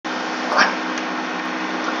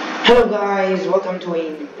Hello guys, welcome to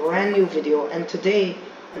a brand new video, and today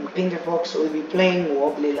on Painter Fox we'll be playing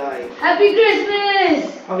Wobbly Life. Happy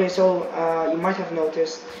Christmas! Okay, so you might have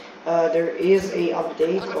noticed there is a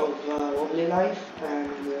update of Wobbly Life, and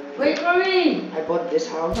wait for me! I bought this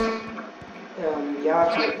house. An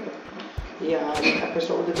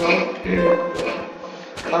episode ago.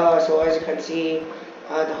 So as you can see,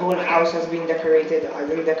 the whole house has been decorated. I've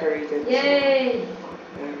been decorated. Yay!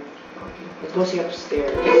 Let's go see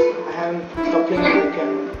upstairs. I haven't stopped playing the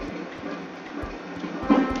camera.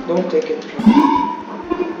 Don't take it.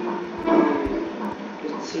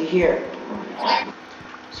 Let's see here.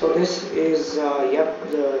 So this is,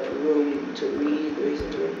 the room to read. Where is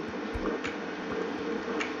it?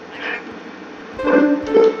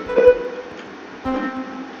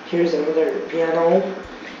 Here's another piano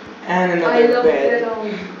and another bed.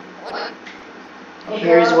 Okay.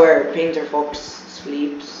 Here's where Painter Fox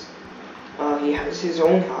sleeps. He has his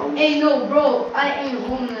own house. Hey, no, bro, I ain't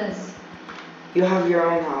homeless. You have your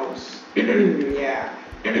own house. Yeah.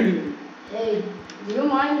 Hey, do you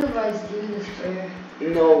mind if I steal this chair?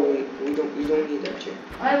 No, we don't need that chair.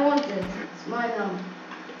 I want it. It's mine now.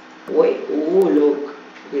 Wait, oh look.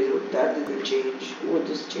 Okay, look, that didn't change. Oh,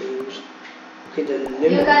 this changed. Okay, the limo.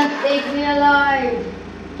 You can't take me alive.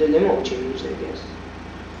 The limo changed, I guess.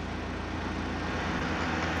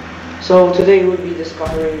 So today we'll be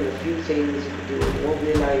discovering a few things you can do in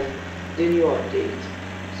Wobbly Life, the new update.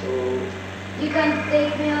 So You can't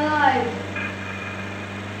take me alive.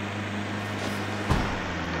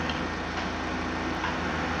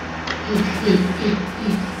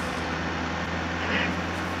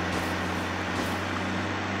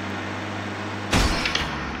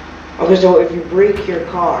 okay, so if you break your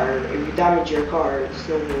car, if you damage your car, the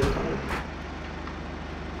snow will come.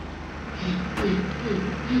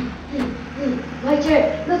 My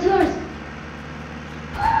chair, not yours.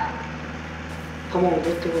 Come on,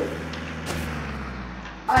 get to work.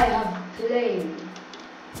 I have flame.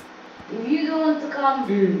 If you don't want to come,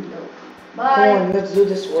 no. Bye. Come on, let's do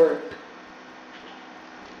this work.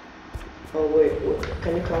 Oh wait,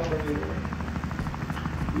 can you come from here?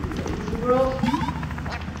 Bro.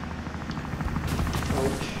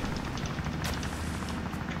 Ouch.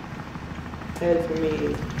 Help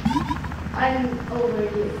me. I'm over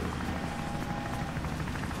here.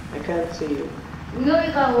 I can't see you. You know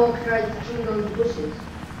you can walk right through those bushes.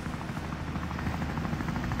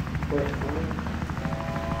 Wait, what?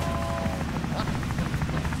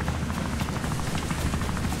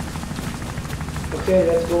 Okay,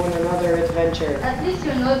 let's go on another adventure. At least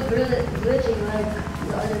you're not glitching like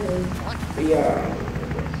the other day. Yeah.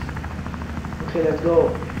 Okay, let's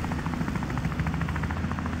go.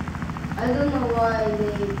 I don't know why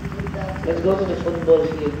they did that. Let's go to the football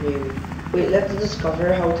field maybe. Wait, let's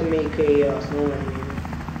discover how to make a snowman maybe.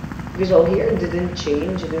 Because oh, here it didn't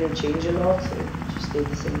change a lot, so it just stayed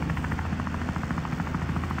the same.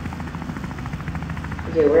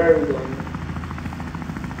 Okay, where are we going?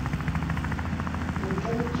 I'm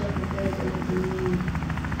trying to check if there's anything.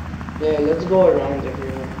 Yeah, let's go around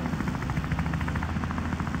everywhere.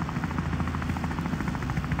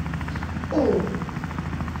 Oh!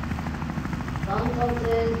 Found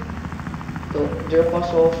something. Don't jerk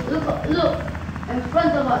us off. Look! In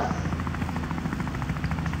front of us.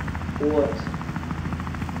 What?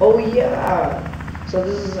 Oh yeah! So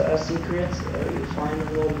this is a secret you find in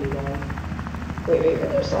Wobbly Life. Wait,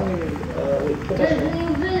 there's something, wait, put us There's a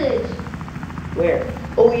new village. Where?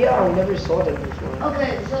 Oh yeah, we never saw that before.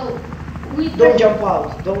 Okay, so we Don't jump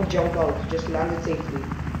out, just land it safely.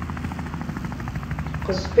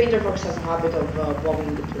 Because Painter Fox has a habit of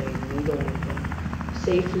bombing the plane, we don't want that.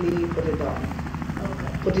 Safely put it down.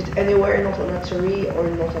 Okay. Put it anywhere, not on a tree or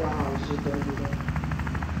not on a house, just don't do that.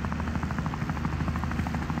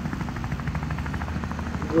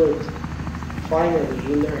 Good. Finally,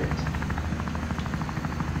 you learned.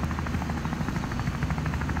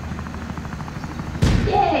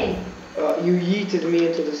 Yay! You yeeted me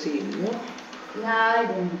into the sea. No? Nah, I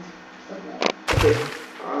didn't. Stop that. Okay.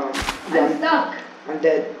 I'm stuck. I'm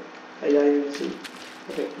dead. I died in the sea.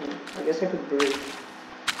 Okay, I guess I could breathe.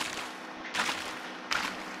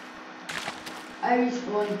 I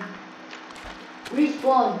respawn.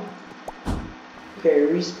 Respawn. Okay,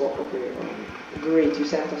 respawn. Okay, great, you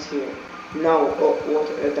sent us here. Now,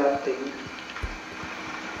 what that thing?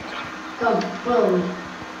 Come, follow me.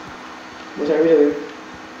 What are we doing?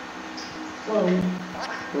 Follow me.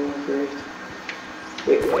 Oh, great.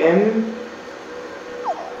 Wait, M?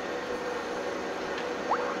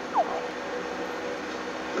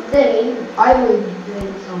 Today, I will be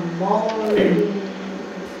playing some more games.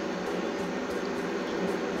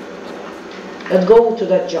 Let's go to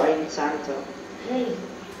that giant Santa. Hey,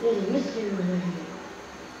 there's a mystery over here.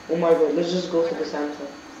 Oh my god, let's just go to the Santa.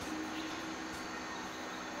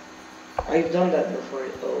 I've done that before.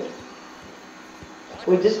 Oh.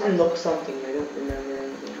 Wait, this unlocks something. I don't remember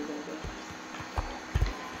anything about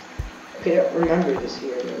that. Okay, I don't remember this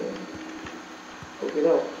here. Look it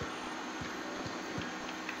up.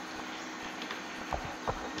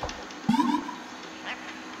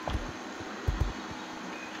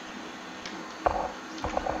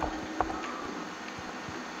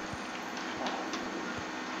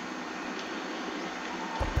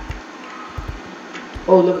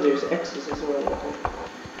 Oh look, there's X's as well. Okay.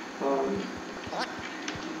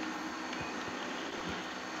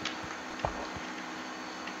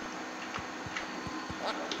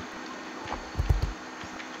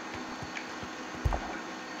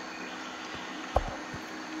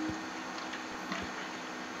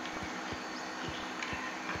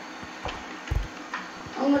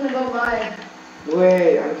 I'm gonna go by.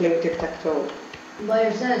 Wait, I'm playing tic-tac-toe. By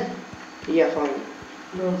yourself. Yeah, fine.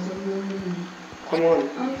 Bro, so lonely. Come on.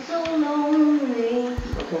 I'm so lonely.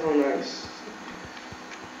 Okay, how nice.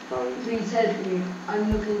 Please help me.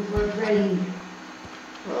 I'm looking for a friend.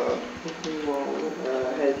 Help.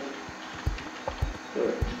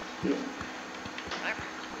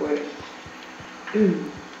 Wait.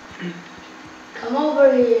 Come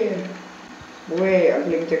over here. Wait, I'm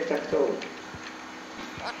playing tic-tac-toe.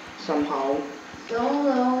 Somehow. So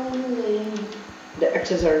lonely. The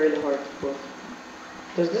X's are really hard to put.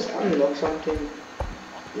 Does this unlock something?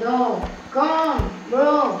 No. Come on,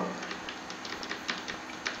 bro.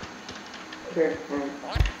 Okay,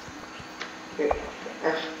 okay.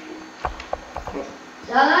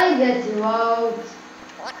 Shall I get you out?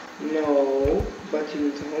 No, but you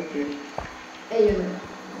need to help me. Hey, you.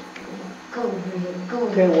 Come over here. Come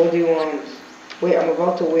over Okay, here. what do you want? Wait, I'm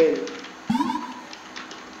about to win.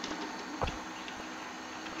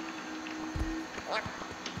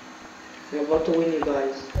 I'm about to win, you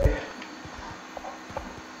guys.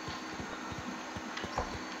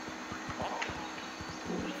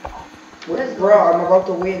 Wait, bro, I'm about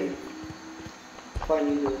to win. Fine,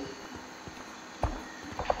 you do it.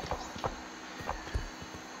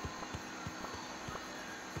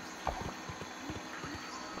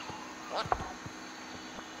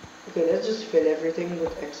 Okay, let's just fill everything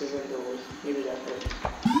with X's and O's. Maybe that helps.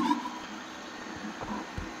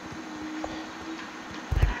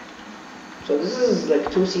 So this is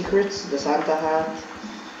like 2 secrets, the Santa hat.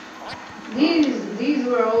 These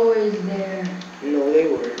were always there. No, they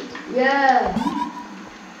weren't. Yeah.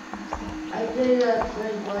 I played that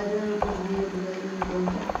first, but I didn't know.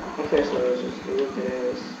 Okay, so let's just do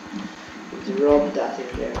this. Drop that in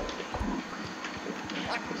there.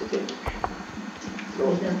 Put it in.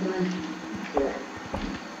 Where's that one? Yeah.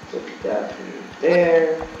 Put that in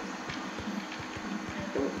there.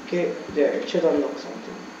 Okay, there. It should unlock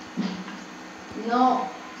something. No.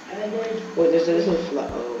 There's... Wait, there's a little flat.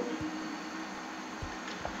 Oh.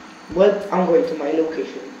 Well, I'm going to my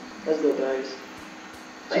location. Let's go, guys.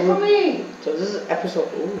 Wait for me! So this is episode.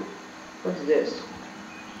 Ooh, what's this?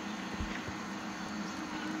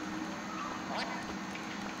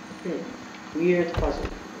 Weird puzzle.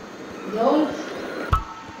 Don't.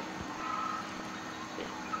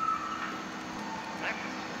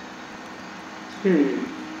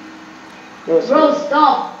 No, Bro,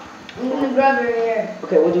 stop! I'm gonna grab your hair.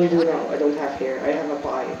 Okay, what do we do now? I don't have hair. I have a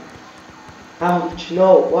pie. Ouch!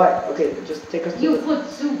 No. What? Okay, just take us to You the... put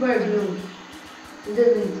super glue.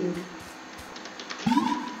 Didn't you?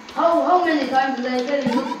 How many times did I tell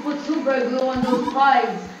you not to put super glue on those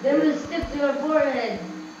pies? They will stick to your forehead.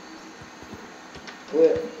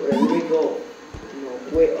 Where do we go? No.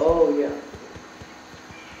 Wait. Oh yeah.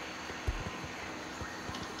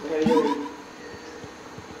 What are you doing?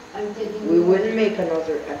 I'm taking. We will make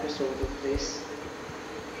another episode of this.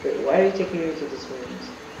 Wait, why are you taking me to this place?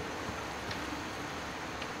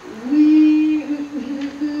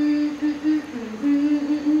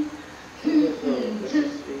 This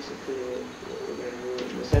is basically what we're gonna do in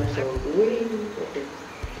this episode. Okay.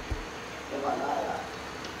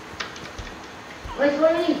 Wait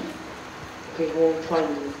for me. Okay, go on, find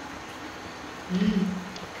me.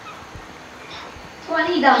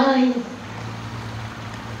 20 dimes.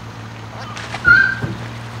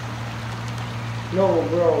 No,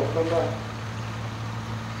 bro, come back.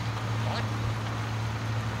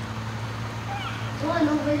 One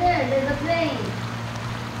over there. There's a plane.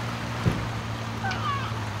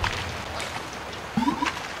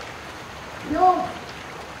 No.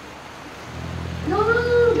 No,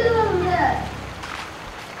 get out of there.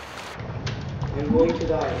 I'm going to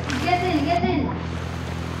die. Get in.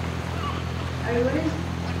 Are you ready?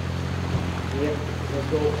 Yep, let's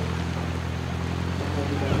go.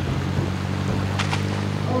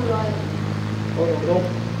 Alright. Oh no, don't.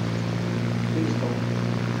 Please don't.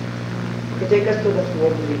 Okay, take us to the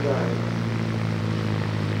Wobbly Life.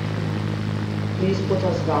 Please put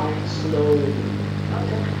us down slowly.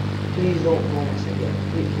 Okay. Please don't harm us again.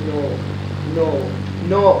 Please, no. No.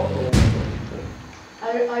 No!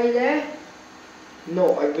 Oh, Are you there?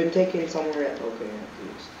 no, I've been taken somewhere else. Okay, at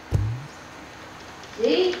least.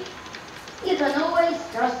 See? You can always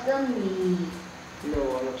trust on me.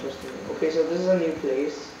 No, I'm not trusting you. Okay, so this is a new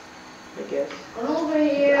place, I guess. Come over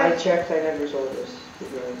here. I checked, I never saw this, you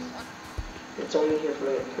guys. It's only here for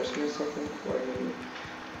like Christmas, I think, or maybe.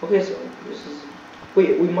 Okay, so this is.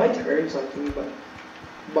 Wait, we might earn something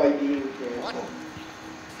by being here.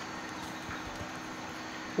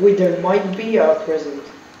 Wait, there might be a present.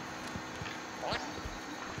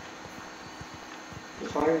 You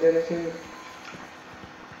find anything?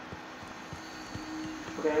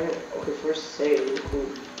 Okay, first say who.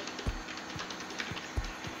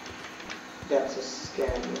 That's a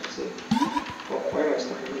scam, let's see. Oh, why am I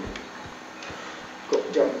stuck in here?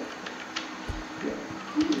 Go, jump. No.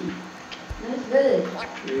 Nice village.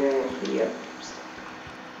 No, yep.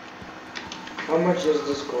 How much does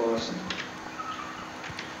this cost?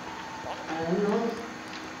 I don't know.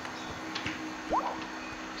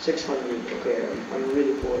 600. Okay, I'm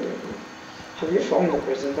really poor right now. Have you found the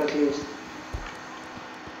present at least?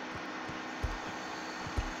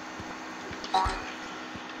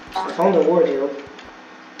 I found a wardrobe.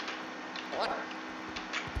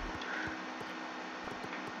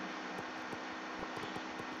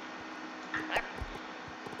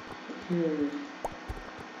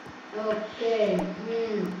 Okay.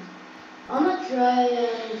 I'm gonna try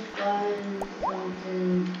and find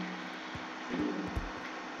something.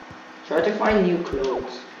 Try to find new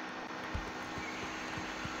clothes.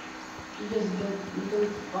 You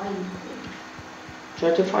don't find it.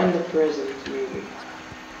 Try to find the present, maybe.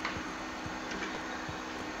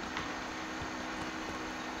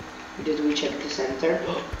 Did we check the center?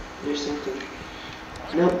 There's something.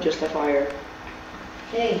 Nope, just a fire.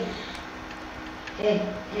 Hey. Hey.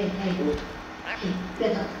 What? Hey,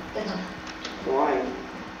 get up. Why?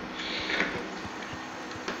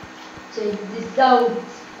 Check this out.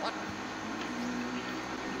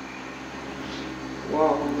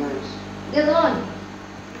 Wow, how nice. Get on.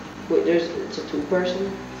 Wait, it's a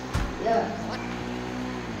two-person? Yeah.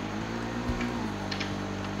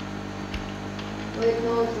 Wait,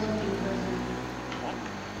 no, it's not two-person.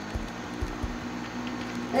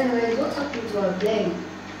 Anyways, what's happening to our plane?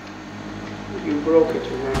 You broke it,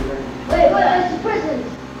 remember? Wait, it's a present.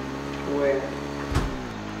 Where?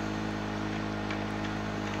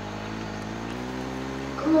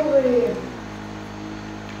 Come over here.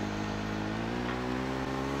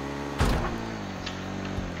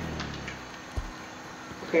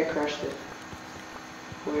 Okay, I crashed it.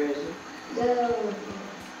 Where is it? There.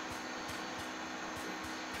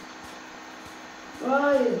 Where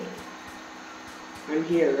are you? I'm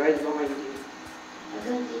here, right behind you. I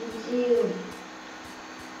can't even see you.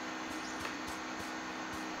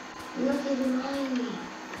 You're not even behind me.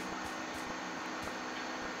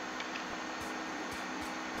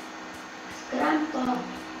 Grandpa,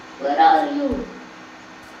 where are you?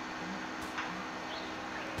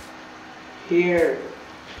 Here.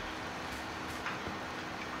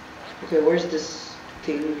 Okay, where's this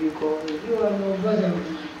thing you call me? You are no brother.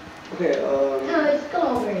 Okay, No, it's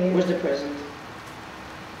come over here. where's the present?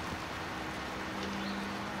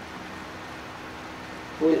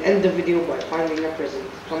 We'll end the video by finding a present.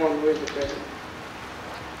 Come on, where's the present?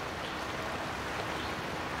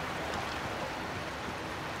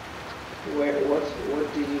 Where,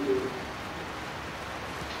 what did you do?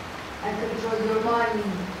 I control your mind.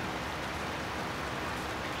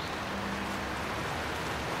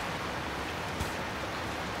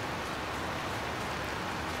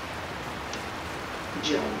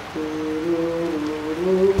 Jump.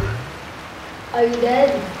 Are you dead?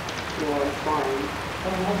 No, I'm fine.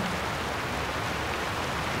 Oh.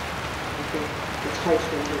 Okay, let's hide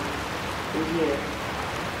from him. In here.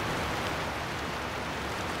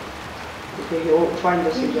 Okay, he won't find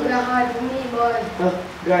us, You you can't guys. hide from me, boy.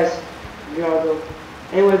 Guys, we gotta go.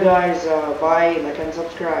 Anyway, guys, bye, like and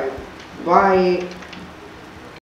subscribe. Bye.